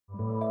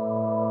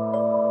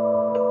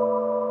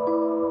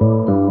Hey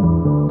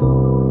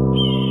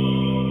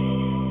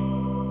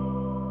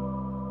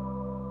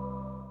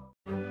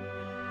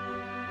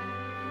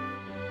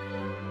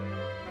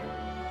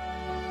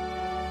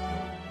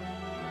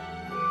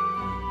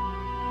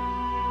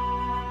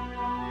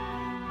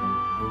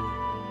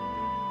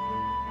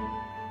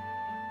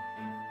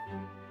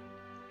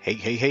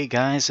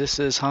guys, this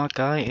is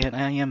Hawkeye and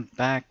I am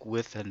back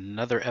with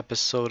another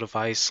episode of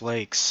Ice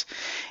Lakes.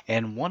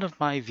 And one of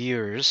my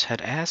viewers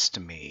had asked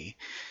me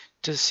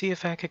to see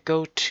if I could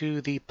go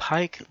to the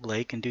Pike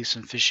Lake and do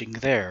some fishing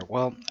there.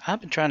 Well, I've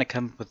been trying to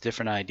come up with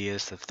different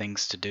ideas of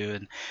things to do,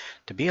 and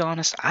to be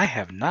honest, I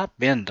have not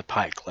been to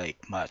Pike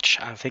Lake much.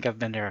 I think I've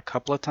been there a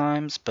couple of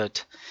times,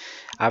 but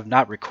I've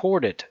not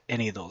recorded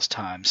any of those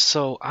times.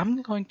 So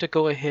I'm going to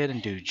go ahead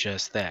and do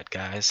just that,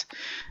 guys.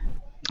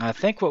 I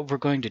think what we're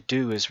going to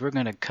do is we're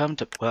going to come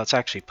to, well, it's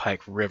actually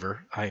Pike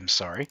River, I am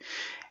sorry,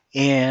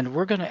 and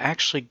we're going to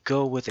actually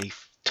go with a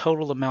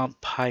total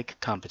amount pike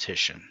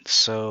competition.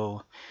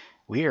 So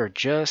we are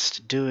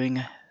just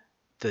doing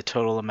the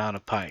total amount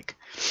of pike.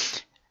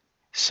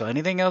 So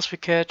anything else we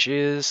catch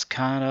is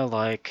kind of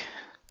like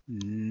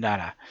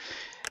nada.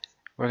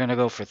 We're going to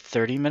go for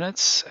 30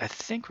 minutes. I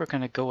think we're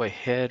going to go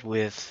ahead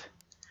with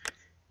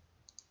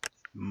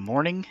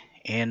morning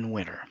and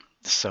winter.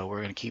 So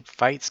we're going to keep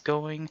fights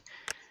going.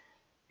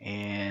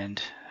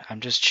 And I'm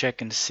just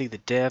checking to see the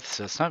depth,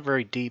 so it's not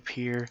very deep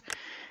here.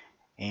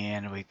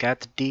 And we've got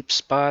the deep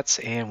spots,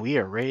 and we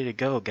are ready to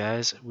go,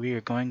 guys. We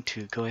are going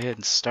to go ahead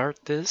and start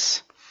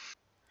this.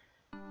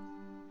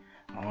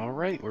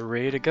 Alright, we're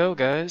ready to go,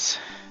 guys.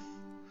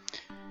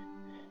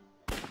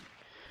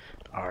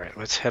 Alright,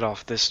 let's head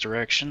off this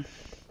direction.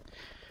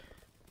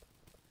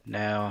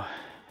 Now,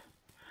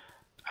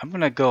 I'm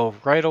going to go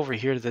right over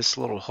here to this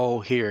little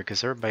hole here,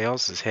 because everybody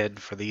else is heading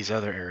for these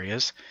other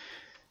areas.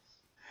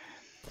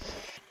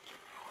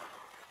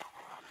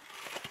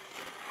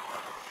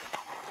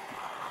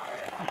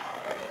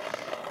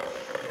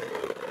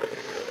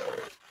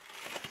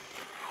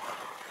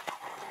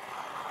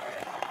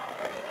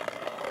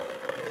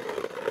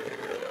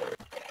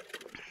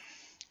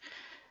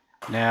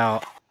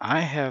 Now, I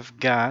have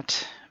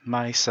got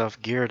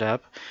myself geared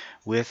up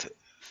with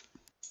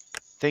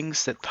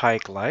things that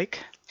pike like,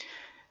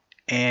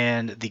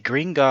 and the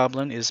green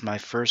goblin is my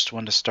first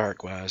one to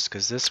start with,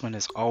 because this one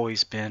has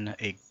always been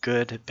a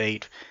good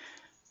bait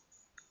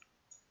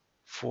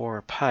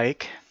for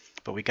pike.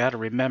 But we got to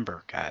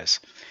remember, guys,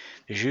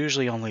 there's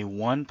usually only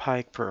one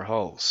pike per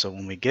hole, so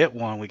when we get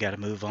one, we got to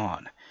move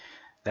on.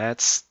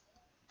 That's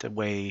the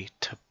way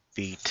to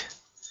beat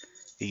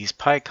these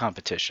pike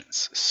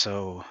competitions.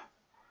 So,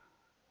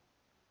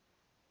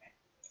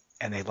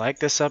 and they like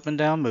this up and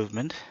down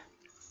movement.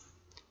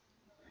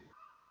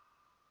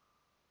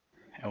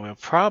 And we're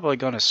probably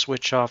going to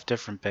switch off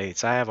different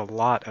baits. I have a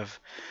lot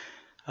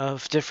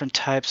of different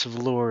types of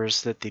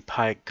lures that the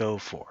pike go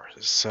for.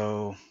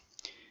 So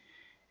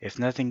if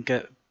nothing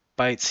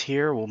bites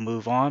here, we'll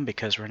move on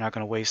because we're not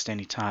going to waste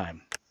any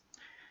time.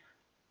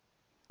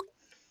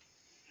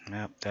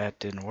 Nope, that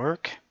didn't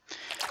work.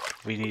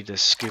 We need to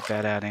scoop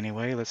that out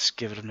anyway. Let's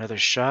give it another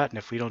shot, and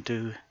if we don't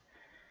do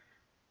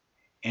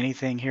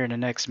anything here in the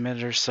next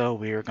minute or so,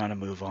 we are going to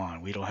move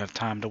on. We don't have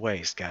time to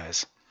waste,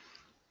 guys.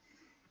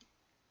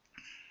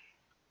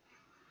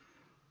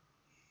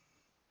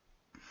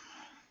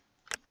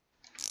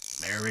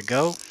 There we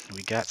go.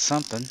 We got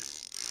something.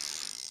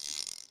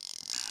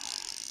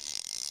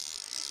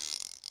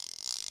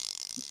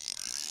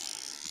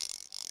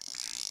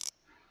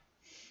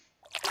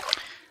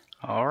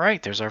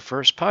 Alright, there's our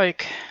first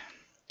pike.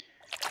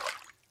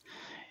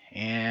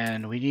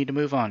 And we need to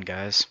move on,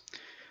 guys.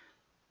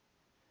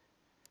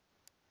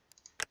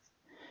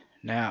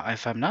 Now,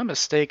 if I'm not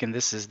mistaken,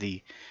 this is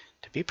the,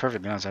 to be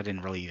perfectly honest, I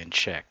didn't really even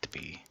check to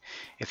be,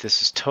 if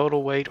this is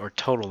total weight or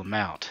total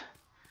amount.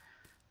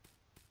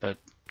 But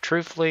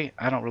truthfully,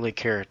 I don't really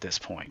care at this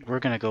point.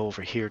 We're going to go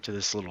over here to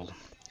this little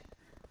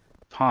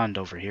pond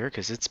over here,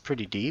 because it's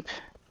pretty deep.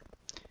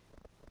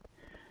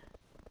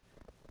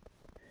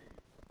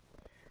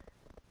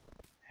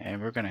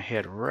 And we're going to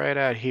head right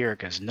out here,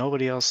 because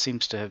nobody else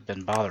seems to have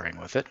been bothering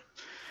with it.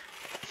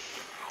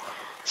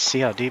 See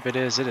how deep it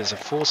is? It is a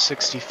full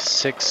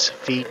 66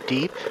 feet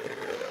deep.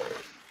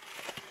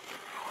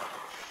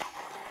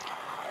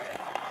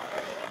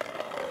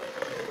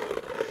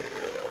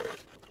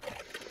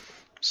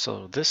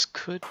 So this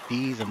could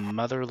be the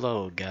mother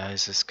lode,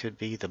 guys. This could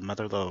be the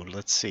mother lode.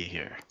 Let's see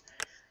here.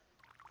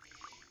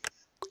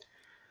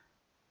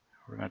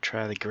 We're going to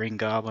try the green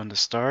goblin to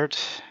start.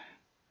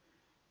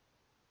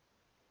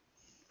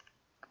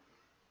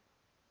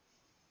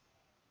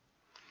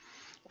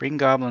 Green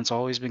goblin's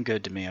always been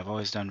good to me. I've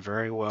always done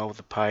very well with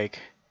the pike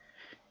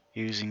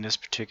using this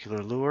particular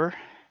lure.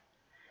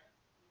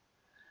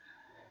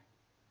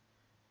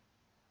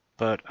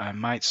 But I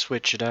might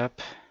switch it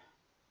up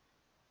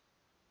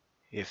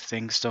if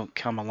things don't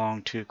come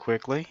along too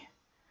quickly,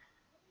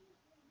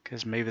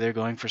 because maybe they're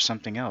going for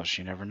something else.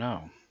 You never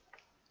know.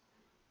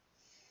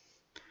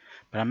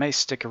 But I may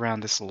stick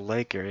around this little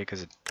lake area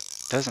because it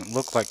doesn't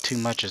look like too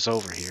much is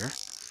over here.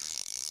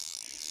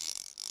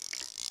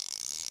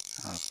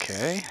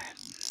 Okay.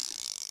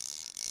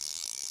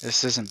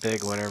 This isn't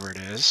big, whatever it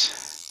is.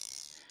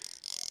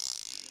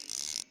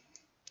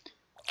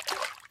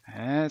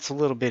 It's a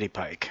little bitty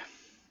pike.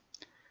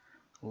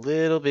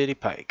 Little bitty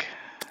pike.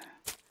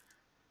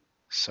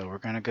 So we're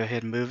going to go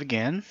ahead and move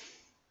again.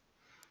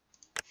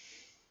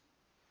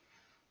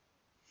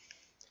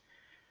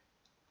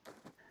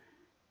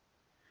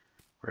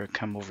 We're going to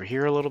come over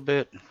here a little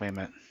bit. Wait a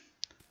minute.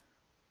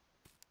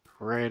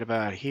 Right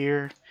about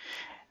here.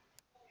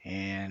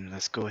 And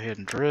let's go ahead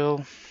and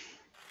drill.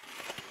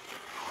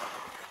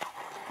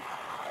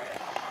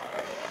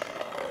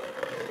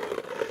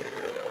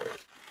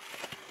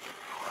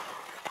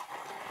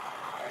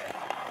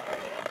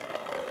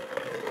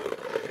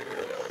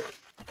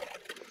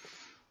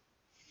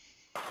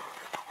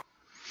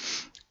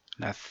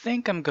 And I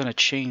think I'm going to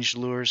change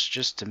lures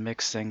just to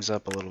mix things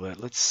up a little bit.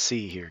 Let's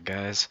see here,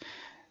 guys.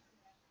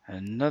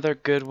 Another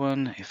good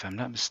one, if I'm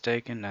not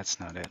mistaken, that's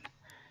not it.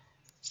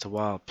 It's the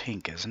wild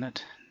pink, isn't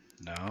it?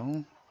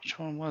 No. Which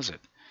one was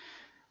it?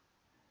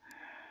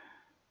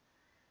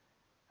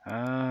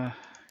 Yeah.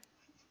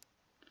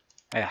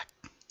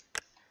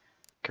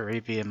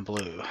 Caribbean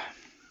blue.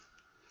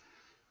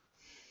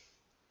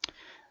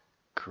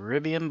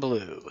 Caribbean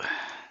blue.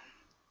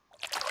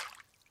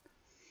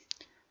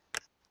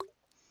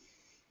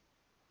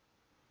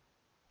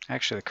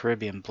 Actually, the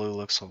Caribbean blue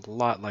looks a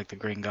lot like the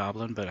Green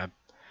Goblin, but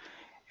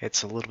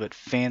it's a little bit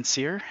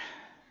fancier.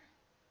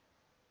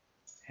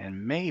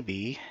 And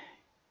maybe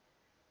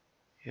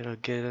it'll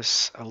get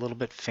us a little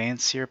bit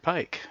fancier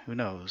pike. Who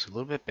knows? A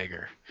little bit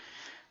bigger.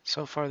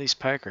 So far, these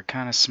pike are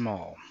kind of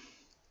small.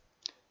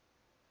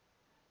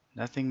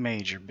 Nothing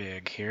major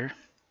big here.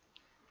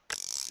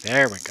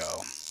 There we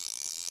go.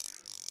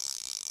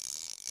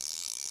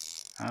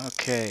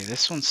 Okay,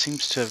 this one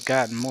seems to have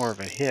gotten more of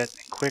a hit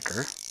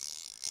quicker.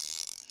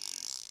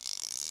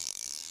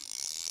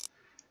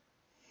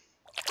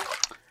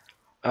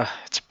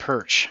 It's a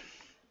perch.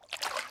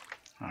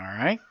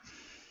 Alright.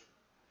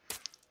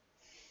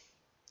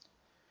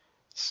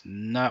 It's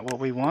not what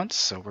we want,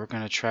 so we're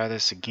going to try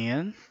this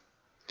again.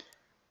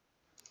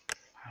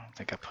 I don't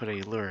think I put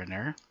a lure in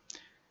there.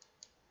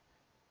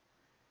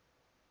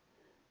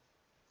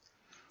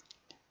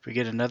 If we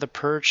get another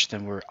perch,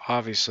 then we're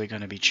obviously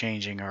going to be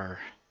changing our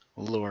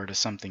lure to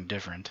something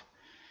different.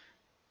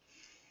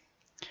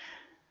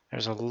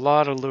 There's a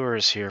lot of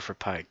lures here for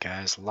pike,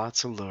 guys.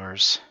 Lots of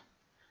lures.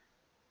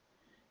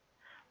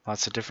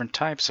 Lots of different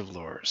types of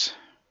lures.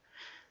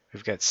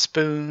 We've got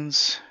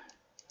spoons.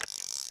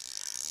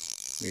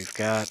 We've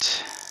got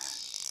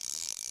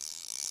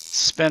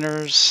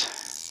spinners.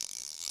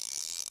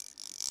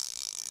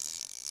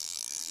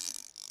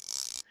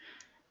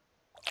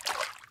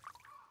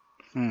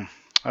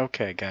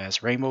 Okay,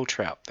 guys, Rainbow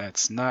Trout.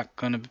 That's not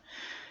gonna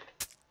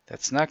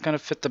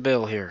fit the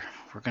bill here.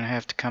 We're gonna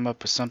have to come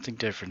up with something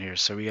different here.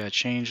 So we gotta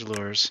change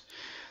lures.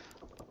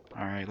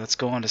 All right, let's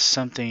go on to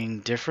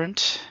something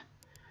different.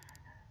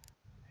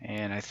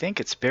 And I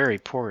think it's berry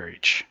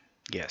porridge.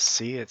 Yes,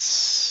 see, it's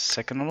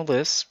second on the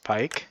list,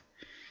 pike.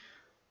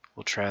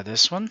 We'll try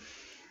this one.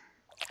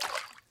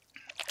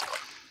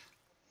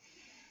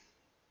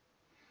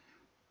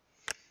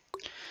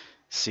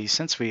 See,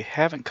 since we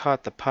haven't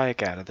caught the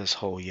pike out of this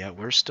hole yet,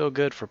 we're still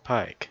good for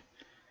pike.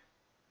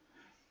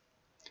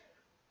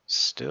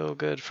 Still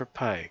good for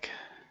pike.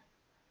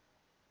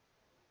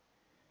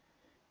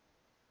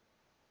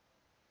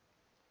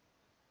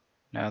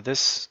 Now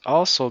this is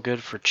also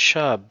good for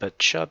chub, but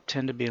chub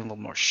tend to be in a little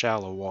more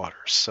shallow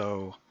water,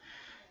 so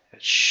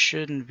it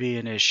shouldn't be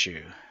an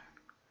issue.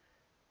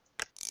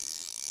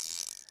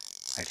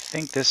 I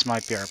think this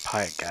might be our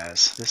pike,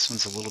 guys. This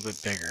one's a little bit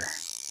bigger.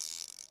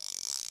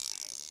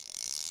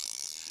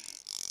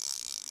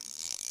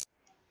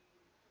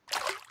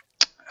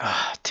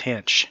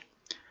 Tench.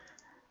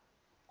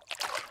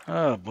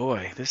 Oh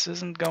boy, this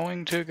isn't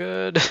going too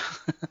good.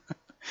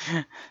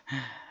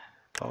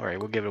 Alright,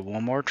 we'll give it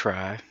one more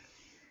try.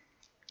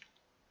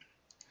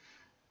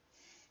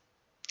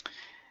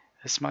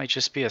 This might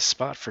just be a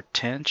spot for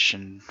tench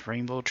and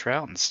rainbow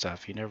trout and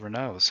stuff. You never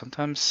know.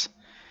 Sometimes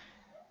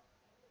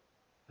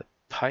the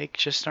pike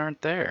just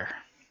aren't there.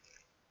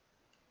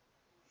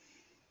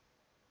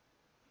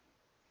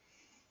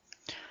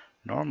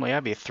 Normally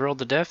I'd be thrilled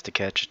to death to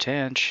catch a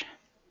tench.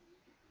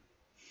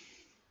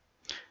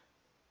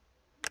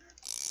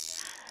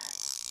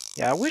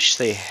 Yeah, I wish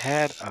they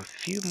had a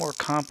few more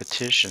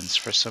competitions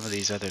for some of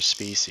these other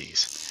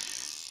species.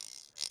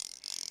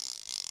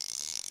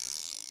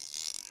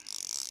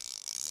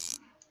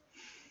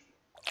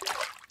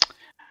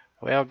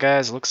 Well,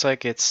 guys, looks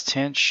like it's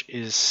tench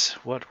is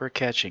what we're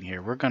catching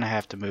here. We're going to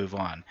have to move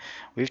on.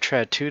 We've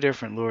tried two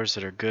different lures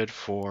that are good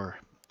for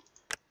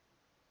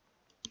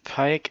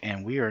pike,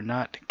 and we are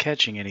not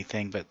catching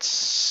anything but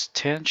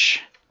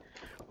tench,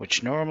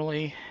 which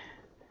normally,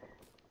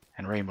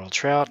 and rainbow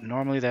trout.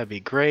 Normally that'd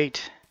be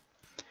great,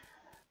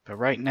 but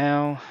right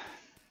now,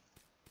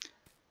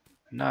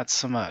 not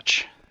so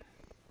much.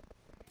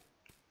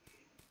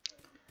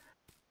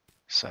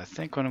 So I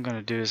think what I'm going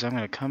to do is I'm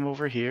going to come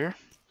over here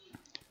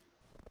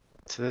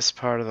to this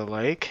part of the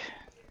lake.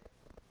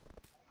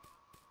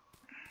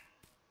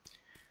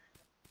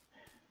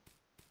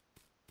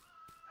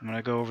 I'm going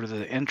to go over to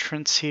the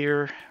entrance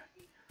here.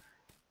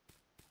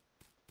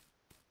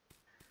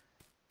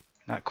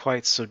 Not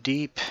quite so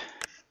deep.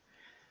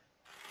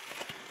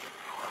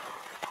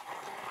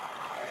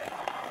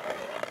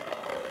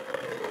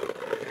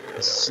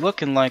 It's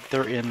looking like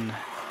they're in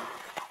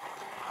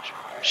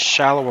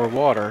shallower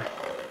water.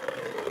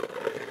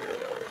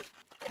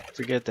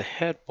 Forget the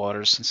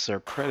headwaters since they're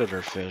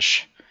predator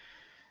fish.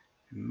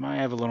 We might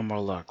have a little more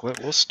luck.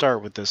 We'll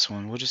start with this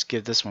one. We'll just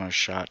give this one a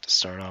shot to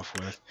start off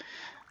with.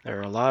 There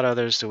are a lot of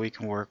others that we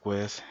can work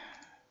with.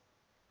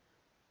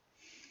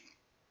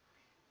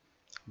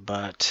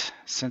 But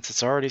since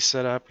it's already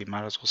set up, we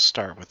might as well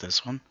start with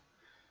this one.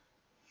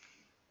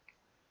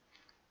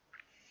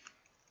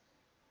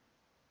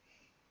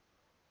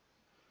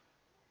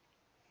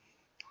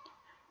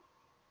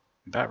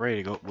 About ready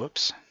to go.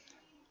 Whoops.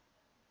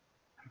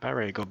 About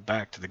ready to go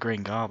back to the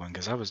Green Goblin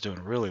because I was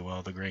doing really well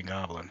with the Green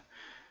Goblin.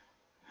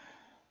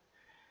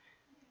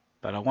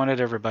 But I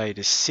wanted everybody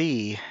to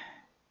see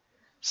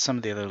some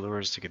of the other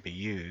lures that could be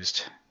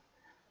used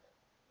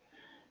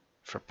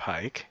for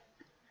pike.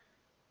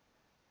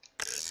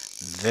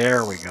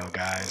 There we go,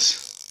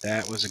 guys.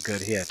 That was a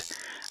good hit.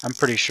 I'm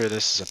pretty sure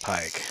this is a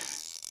pike.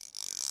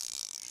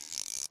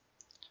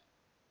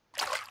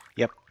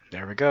 Yep,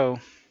 there we go.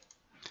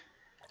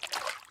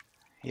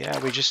 Yeah,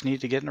 we just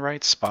need to get in the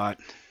right spot.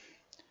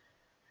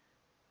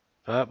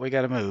 But we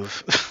gotta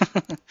move.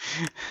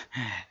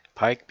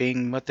 Pike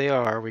being what they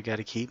are, we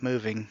gotta keep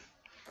moving.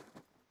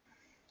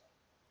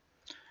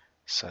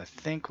 So I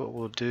think what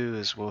we'll do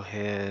is we'll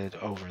head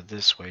over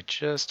this way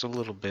just a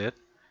little bit.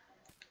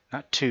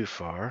 Not too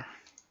far.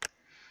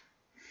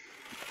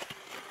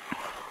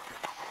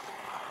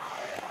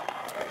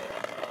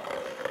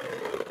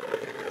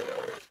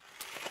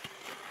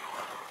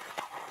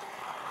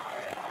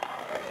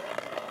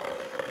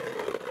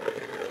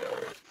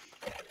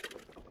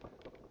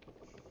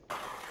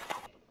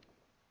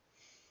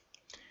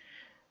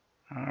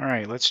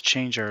 Alright, let's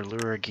change our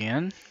lure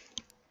again.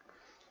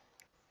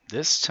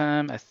 This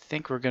time I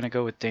think we're going to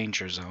go with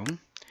Danger Zone.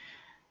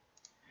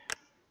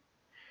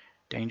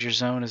 Danger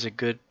Zone is a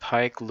good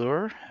pike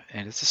lure,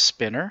 and it's a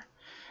spinner.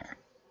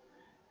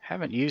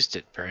 Haven't used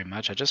it very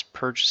much. I just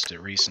purchased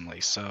it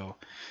recently, so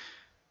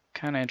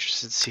kind of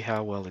interested to see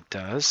how well it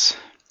does.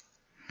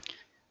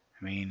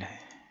 I mean,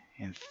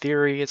 in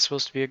theory, it's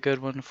supposed to be a good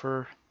one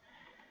for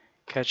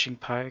catching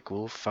pike.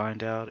 We'll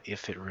find out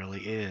if it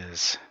really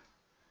is.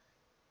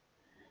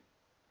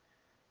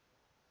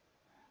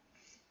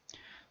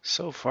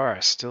 So far,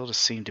 I still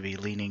just seem to be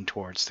leaning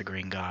towards the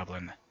Green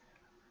Goblin.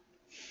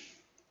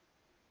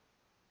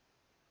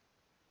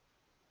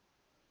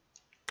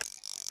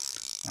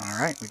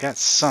 Alright, we got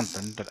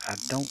something, but I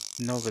don't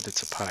know that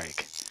it's a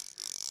pike.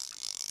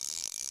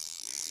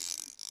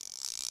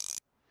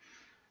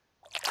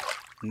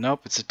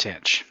 Nope, it's a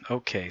tench.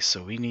 Okay,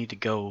 so we need to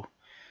go.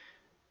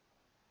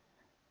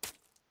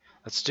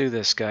 Let's do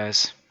this,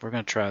 guys. We're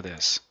going to try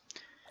this.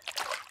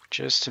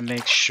 Just to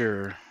make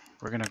sure,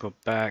 we're going to go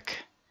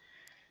back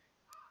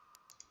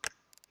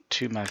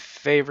to my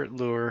favorite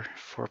lure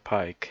for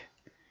pike.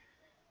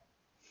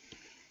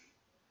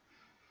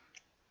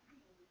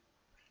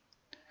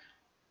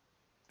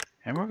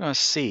 And we're going to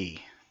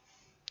see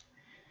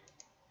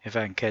if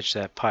I can catch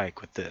that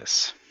pike with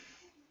this.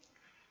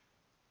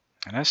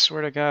 And I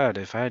swear to God,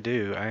 if I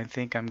do, I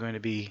think I'm going to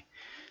be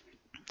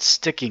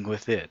sticking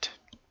with it.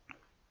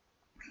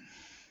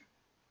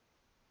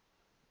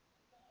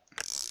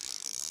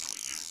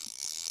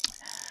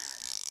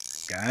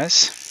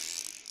 Guys.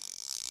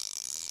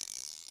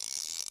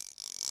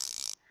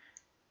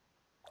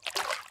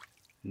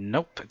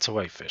 Nope, it's a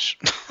whitefish.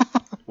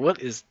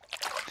 What is...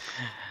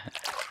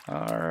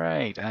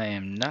 Alright, I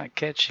am not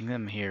catching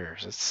them here.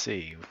 Let's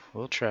see.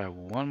 We'll try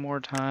one more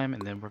time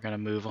and then we're going to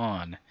move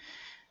on.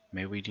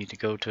 Maybe we need to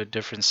go to a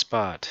different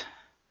spot.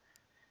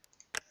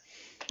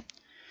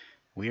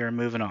 We are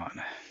moving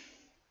on.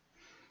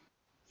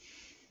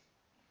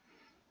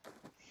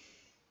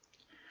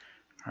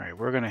 Alright,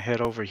 we're going to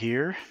head over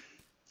here.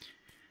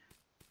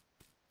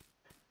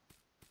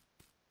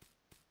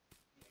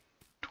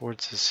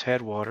 Towards this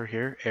headwater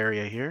here,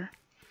 area here.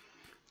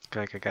 Looks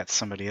like I got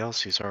somebody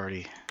else who's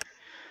already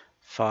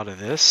thought of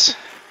this.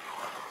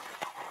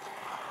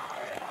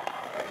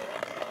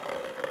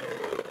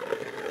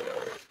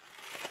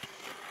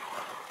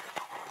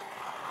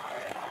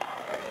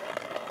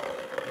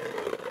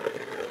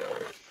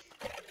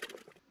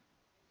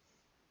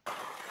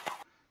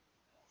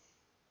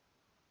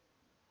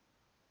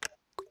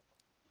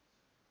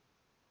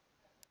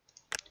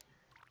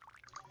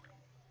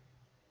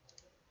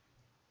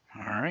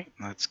 Alright,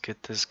 let's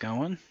get this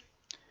going.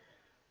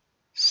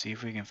 See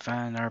if we can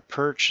find our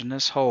perch in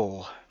this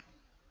hole.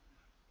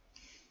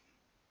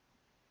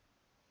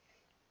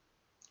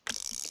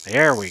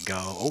 There we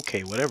go.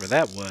 Okay, whatever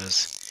that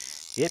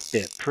was, it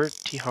bit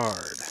pretty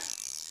hard.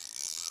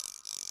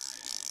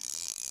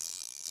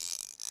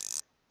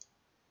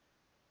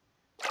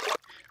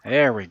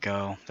 There we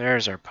go.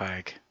 There's our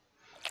pike.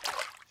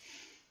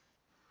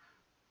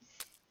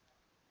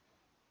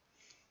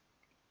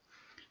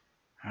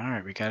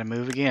 Alright, we gotta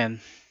move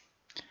again.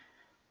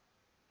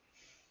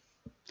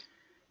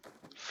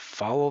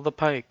 Follow the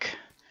pike.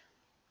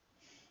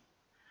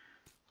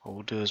 What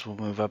we'll do is we'll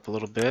move up a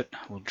little bit.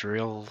 We'll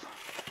drill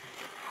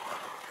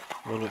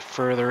a little bit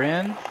further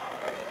in.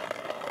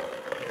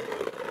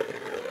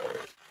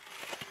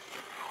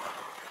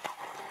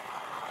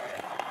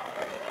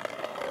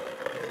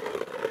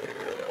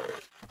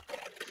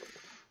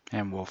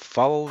 And we'll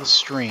follow the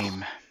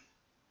stream.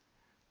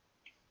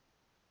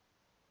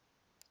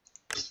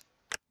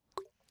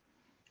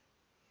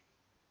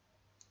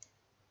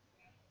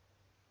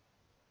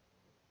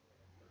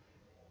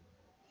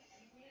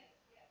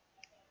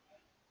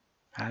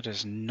 I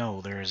just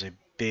know there is a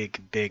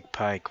big, big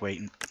pike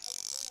waiting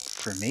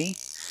for me.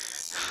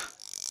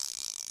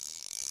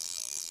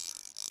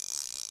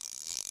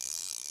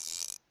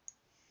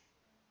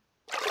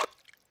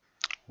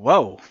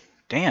 Whoa!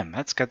 Damn,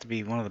 that's got to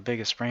be one of the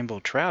biggest rainbow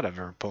trout I've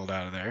ever pulled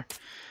out of there.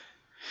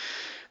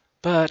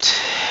 But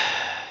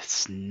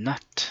it's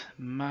not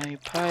my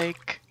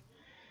pike.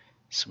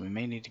 So we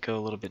may need to go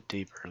a little bit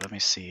deeper. Let me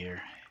see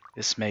here.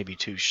 This may be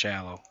too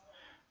shallow.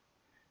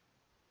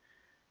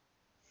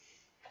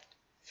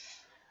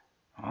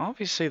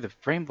 Obviously the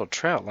rainbow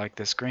trout like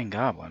this green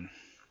goblin.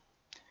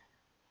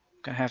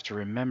 I'm gonna have to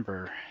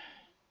remember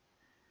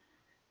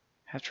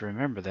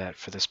that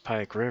for this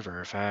Pike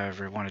River if I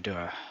ever want to do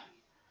a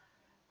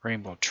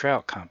rainbow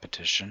trout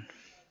competition.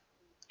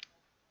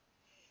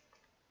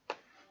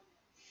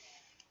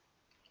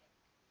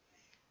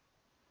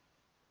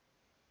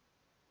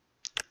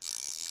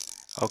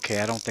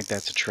 Okay, I don't think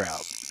that's a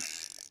trout.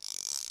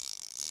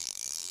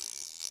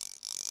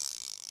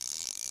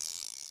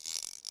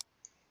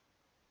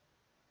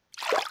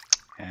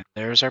 And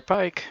there's our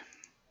pike.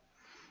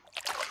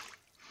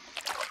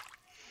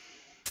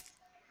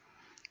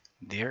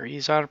 There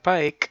is our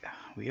pike.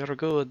 We are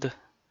good.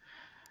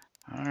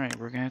 Alright,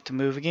 we're gonna have to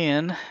move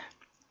again.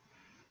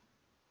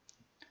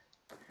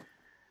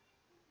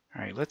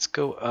 Alright, let's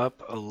go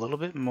up a little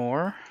bit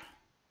more.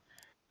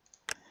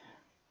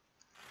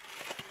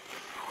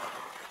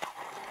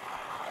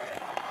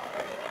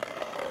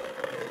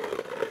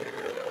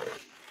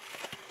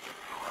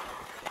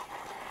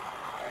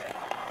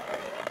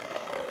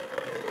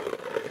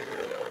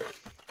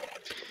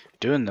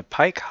 Doing the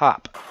pike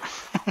hop.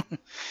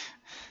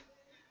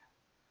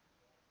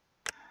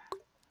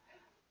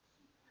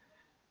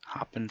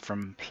 Hopping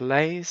from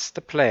place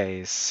to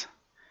place.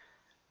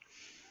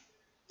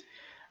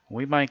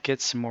 We might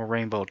get some more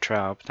rainbow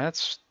trout.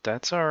 That's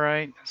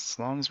alright, as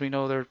long as we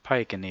know there's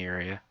pike in the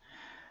area.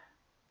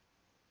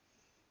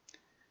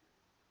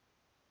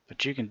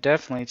 But you can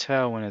definitely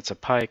tell when it's a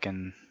pike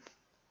and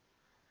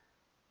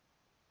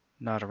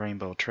not a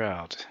rainbow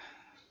trout.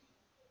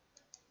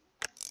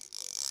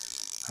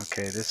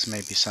 Okay, this may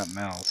be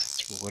something else.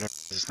 It's whatever.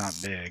 It's not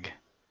big.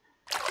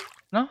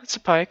 No, it's a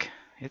pike.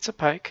 It's a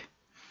pike.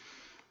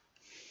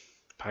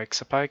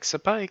 Pike's a pike's a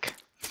pike.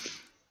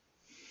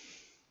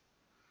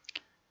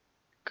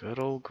 Good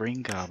old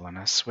green goblin.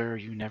 I swear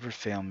you never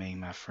fail me,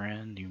 my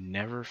friend. You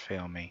never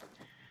fail me.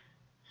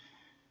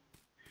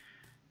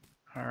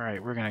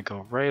 Alright, we're going to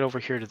go right over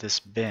here to this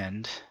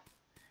bend.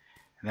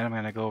 And then I'm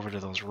going to go over to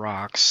those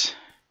rocks.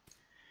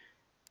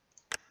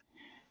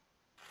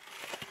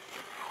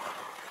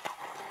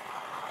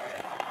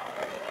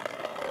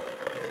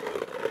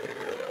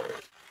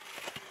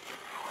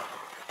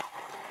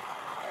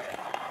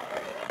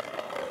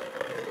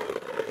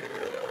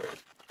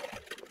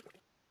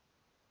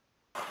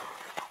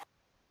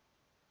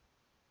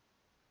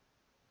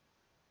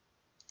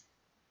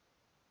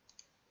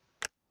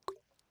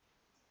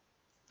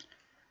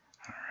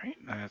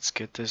 Alright, let's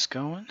get this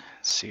going.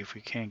 See if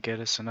we can't get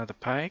us another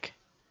pike.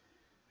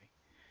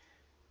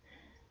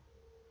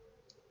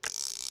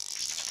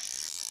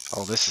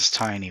 Oh, this is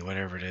tiny,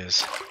 whatever it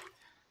is.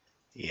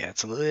 Yeah,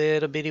 it's a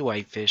little bitty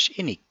whitefish.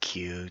 Isn't he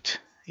cute?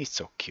 He's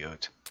so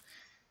cute.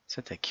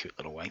 Isn't that cute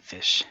little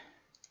whitefish?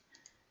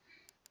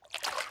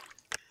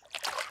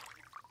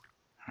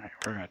 Alright,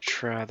 we're going to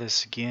try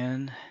this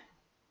again.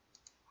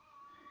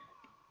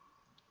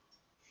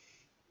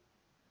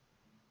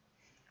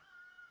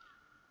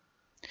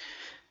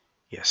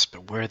 Yes,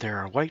 but where there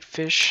are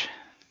whitefish,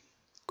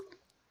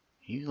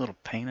 you little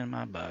pain in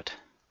my butt.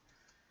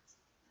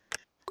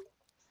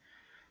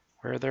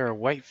 Where there are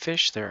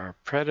whitefish, there are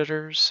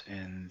predators,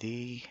 and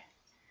the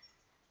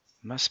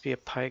must be a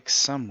pike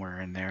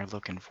somewhere in there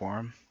looking for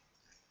them.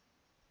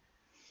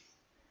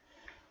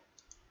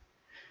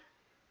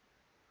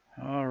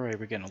 Alright,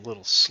 we're getting a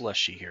little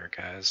slushy here,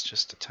 guys,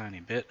 just a tiny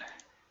bit.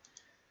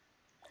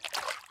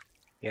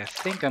 Yeah, I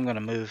think I'm going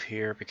to move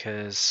here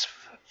because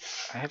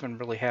I haven't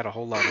really had a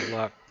whole lot of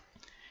luck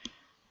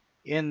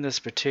in this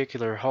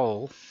particular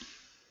hole.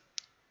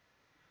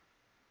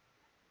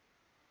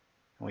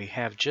 We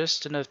have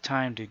just enough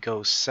time to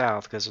go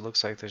south because it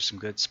looks like there's some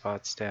good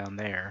spots down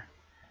there.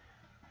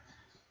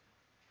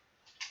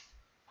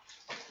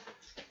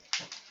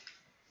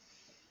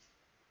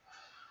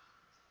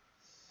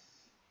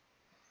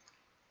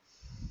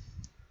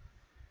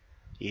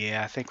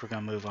 Yeah, I think we're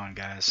gonna move on,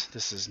 guys.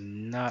 This is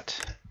not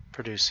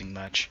producing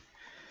much.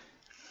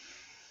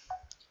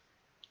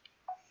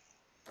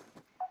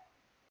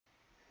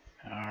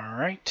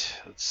 Alright,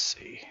 let's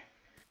see.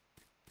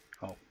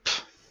 Oh,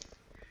 pff.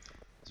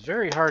 It's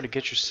very hard to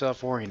get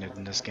yourself oriented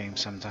in this game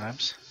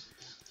sometimes.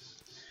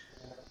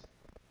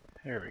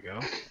 There we go.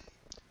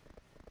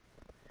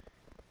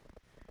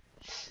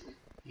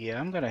 Yeah,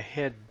 I'm gonna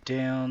head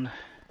down.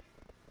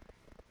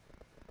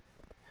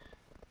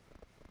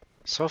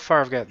 So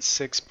far I've gotten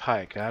 6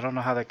 pike. I don't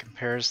know how that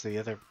compares to the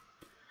other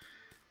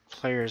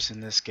players in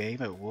this game,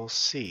 but we'll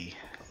see.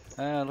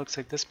 Looks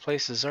like this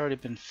place has already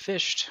been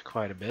fished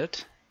quite a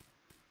bit.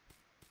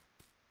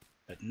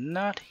 But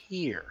not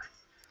here.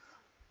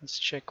 Let's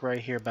check right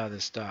here by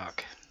this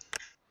dock.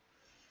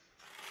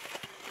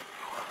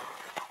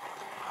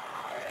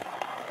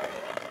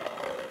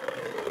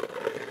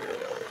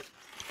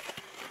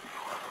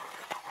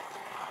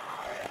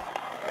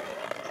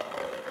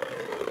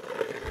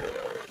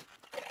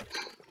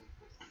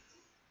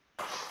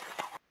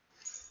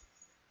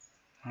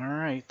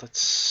 Alright,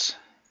 let's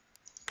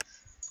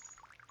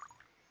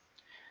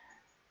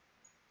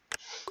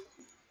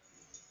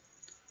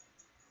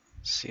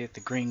see if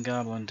the green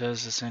goblin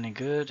does us any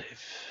good.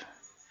 If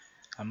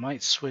I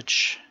might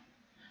switch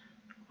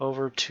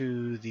over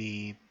to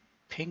the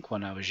pink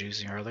one I was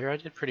using earlier. I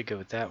did pretty good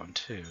with that one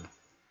too.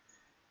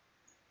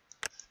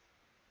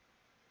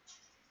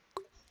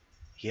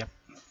 Yep,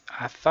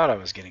 I thought I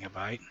was getting a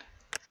bite.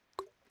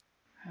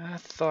 I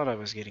thought I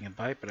was getting a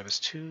bite, but I was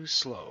too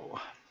slow.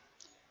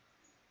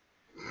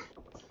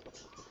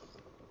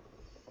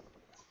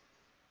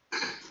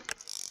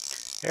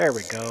 There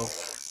we go.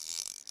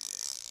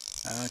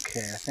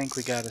 Okay, I think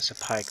we got us a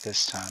pike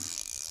this time.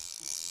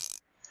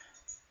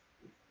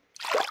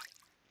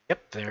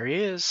 Yep, there he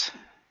is.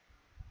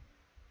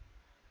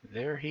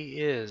 There he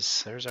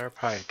is. There's our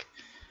pike.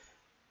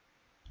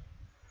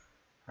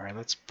 Alright,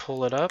 let's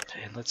pull it up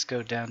and let's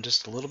go down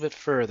just a little bit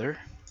further.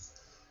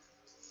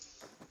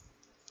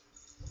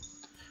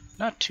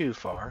 Not too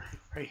far.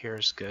 Right here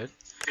is good.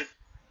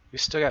 We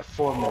still got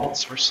 4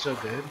 minutes. We're still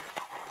good.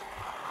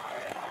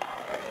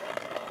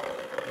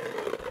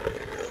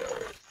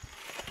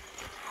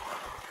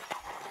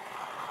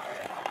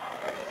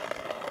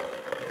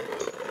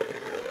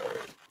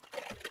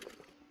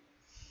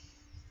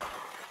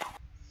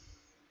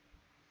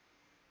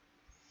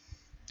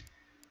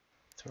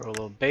 Throw a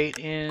little bait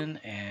in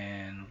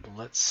and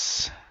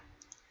let's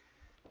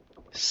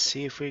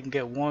see if we can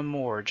get one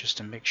more just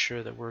to make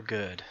sure that we're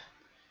good.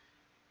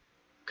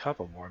 A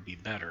couple more would be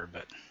better,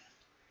 but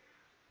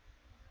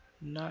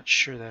not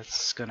sure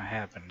that's gonna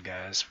happen,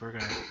 guys. We're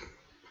gonna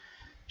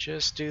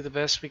just do the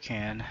best we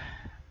can.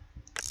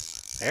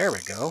 There we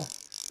go.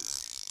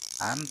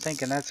 I'm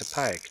thinking that's a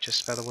pike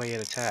just by the way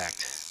it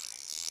attacked.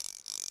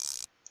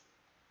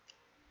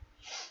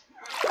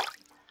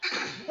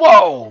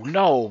 Whoa,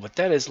 no, but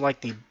that is like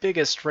the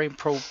biggest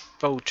rainbow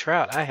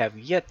trout I have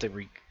yet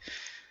to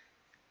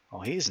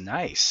Oh, he's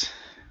nice.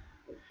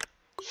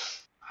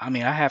 I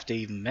mean, I have to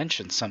even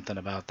mention something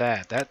about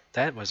that.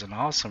 That was an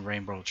awesome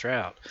rainbow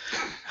trout.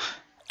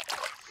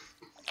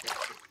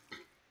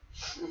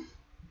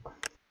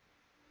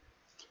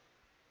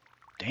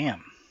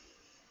 Damn.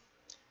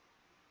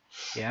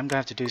 Yeah, I'm gonna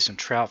have to do some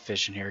trout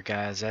fishing here,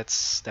 guys.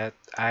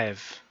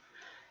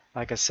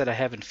 Like I said, I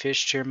haven't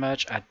fished here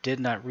much. I did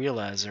not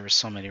realize there were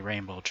so many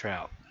rainbow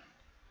trout.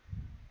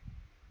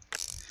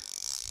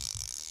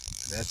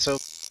 That's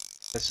okay.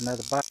 That's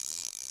another bite.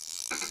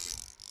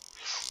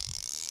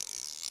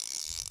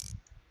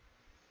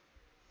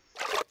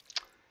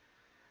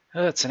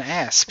 Oh, it's an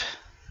asp.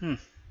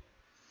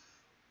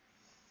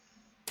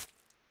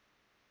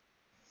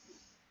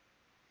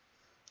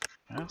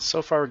 Well,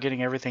 so far we're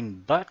getting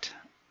everything but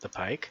the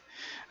pike.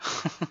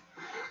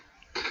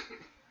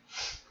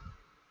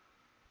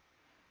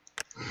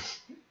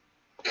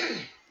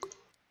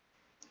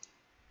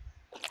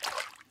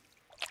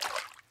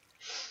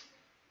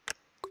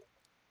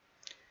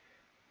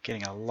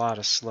 Getting a lot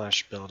of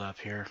slush build up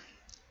here.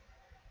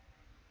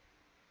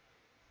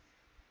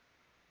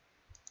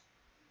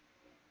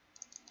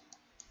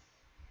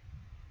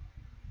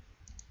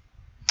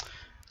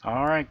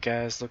 Alright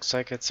guys, looks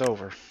like it's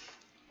over.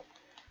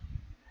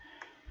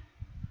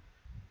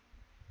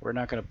 We're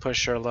not going to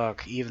push our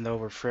luck even though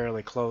we're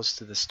fairly close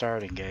to the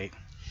starting gate.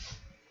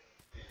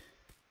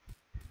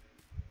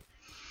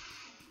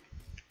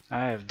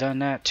 I have done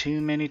that too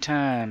many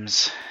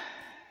times.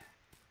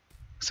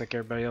 Looks like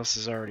everybody else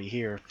is already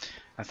here.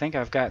 I think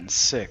I've gotten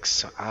 6,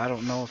 so I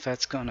don't know if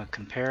that's going to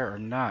compare or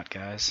not,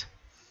 guys.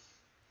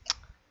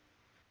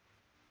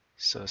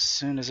 So as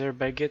soon as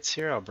everybody gets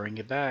here, I'll bring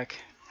you back.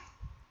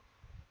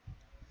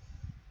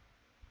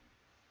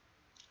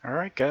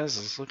 Alright guys,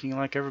 it's looking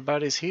like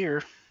everybody's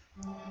here.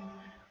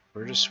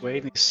 We're just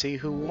waiting to see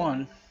who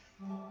won.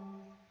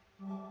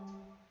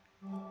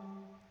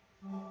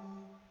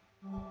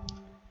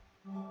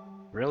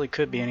 Really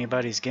could be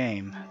anybody's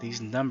game.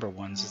 These number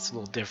ones, it's a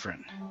little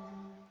different.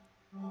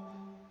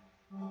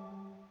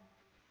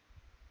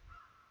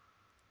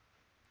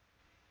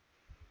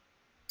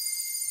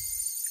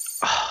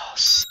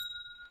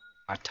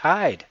 I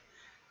tied.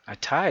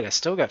 I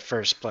still got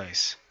first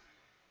place.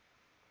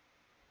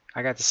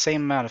 I got the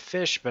same amount of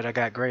fish, but I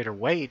got greater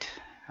weight.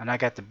 And I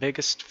got the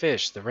biggest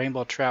fish. The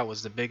rainbow trout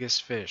was the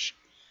biggest fish.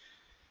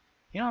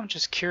 You know, I'm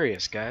just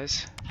curious,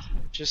 guys.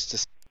 Just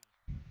to...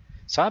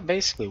 So I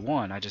basically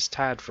won. I just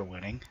tied for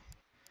winning.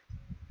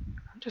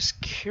 I'm just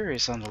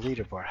curious on the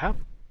leaderboard. How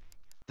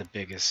the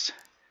biggest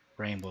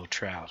rainbow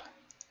trout?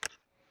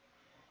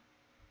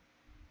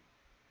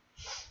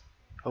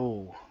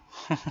 Oh.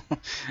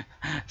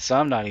 So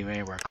I'm not even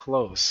anywhere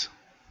close.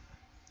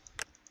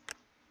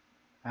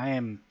 I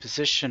am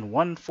position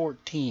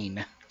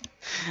 114.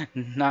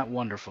 Not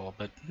wonderful,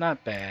 but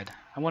not bad.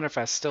 I wonder if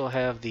I still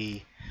have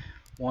the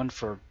one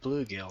for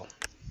bluegill.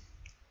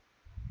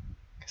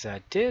 Because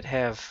I did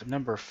have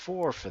number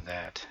 4 for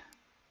that.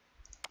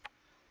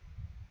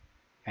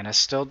 And I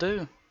still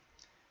do.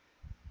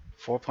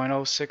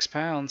 4.06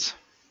 pounds.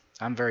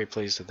 I'm very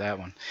pleased with that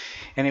one.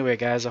 Anyway,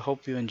 guys, I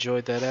hope you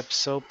enjoyed that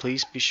episode.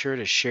 Please be sure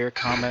to share,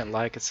 comment,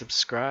 like, and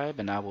subscribe.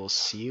 And I will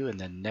see you in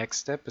the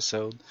next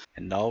episode.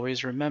 And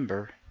always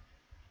remember,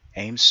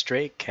 aim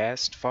straight,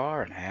 cast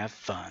far, and have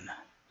fun.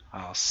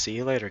 I'll see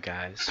you later,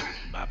 guys.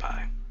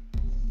 Bye-bye.